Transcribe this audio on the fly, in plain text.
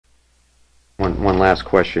One last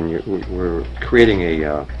question. We're creating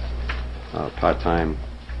a part-time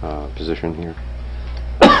position here.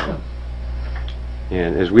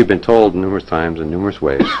 And as we've been told numerous times in numerous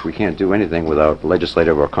ways, we can't do anything without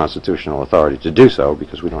legislative or constitutional authority to do so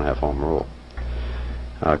because we don't have home rule.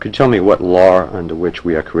 Could you tell me what law under which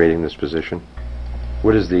we are creating this position?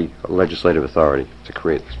 What is the legislative authority to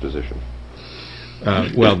create this position?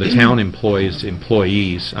 Well, the town employs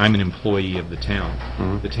employees. I'm an employee of the town.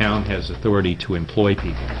 Mm-hmm. The town has authority to employ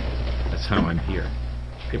people. That's how I'm here.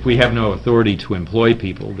 If we have no authority to employ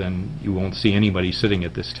people, then you won't see anybody sitting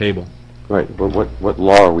at this table. Right, but what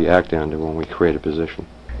law are we acting under when we create a position?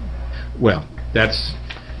 Well, that's...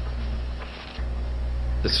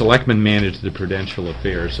 The selectmen manage the prudential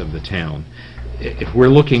affairs of the town. If we're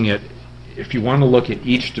looking at... If you want to look at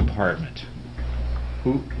each department,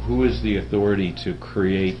 who is the authority to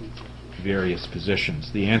create various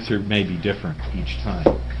positions? The answer may be different each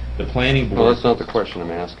time. The planning board... Well, that's not the question I'm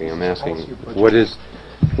asking. I'm asking what is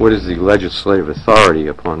the legislative authority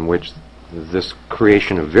upon which this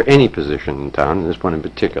creation of any position in town, and this one in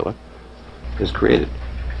particular, is created?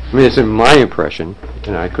 I mean, it's in my impression,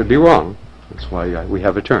 and I could be wrong, that's why we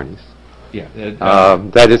have attorneys, Yeah,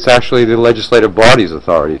 that it's actually the legislative body's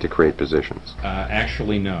authority to create positions.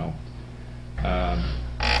 actually, no.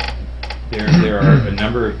 There are a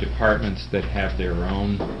number of departments that have their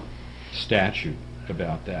own statute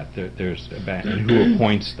about that. There's about and who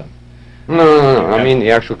appoints them. No. I mean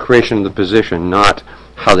the actual creation of the position, not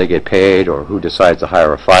how they get paid or who decides to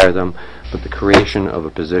hire or fire them, but the creation of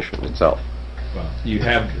a position itself. Well, you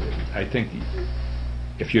have, I think,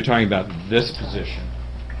 if you're talking about this position,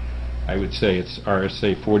 I would say it's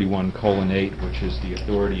RSA 41:8, which is the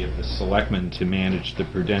authority of the selectmen to manage the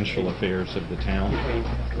prudential affairs of the town.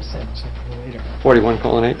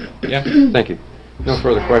 41:8? Yeah. Thank you. No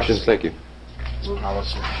further questions, thank you.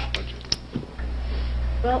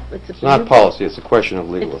 Well, it's a It's not policy, it's a question of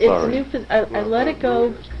legal It's authority. new. I let it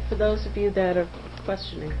go for those of you that are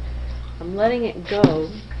questioning. I'm letting it go.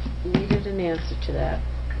 We needed an answer to that.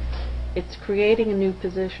 It's creating a new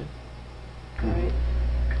position. All right?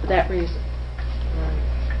 For that reason.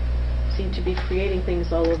 Seem to be creating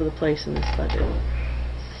things all over the place in this budget.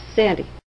 Sandy.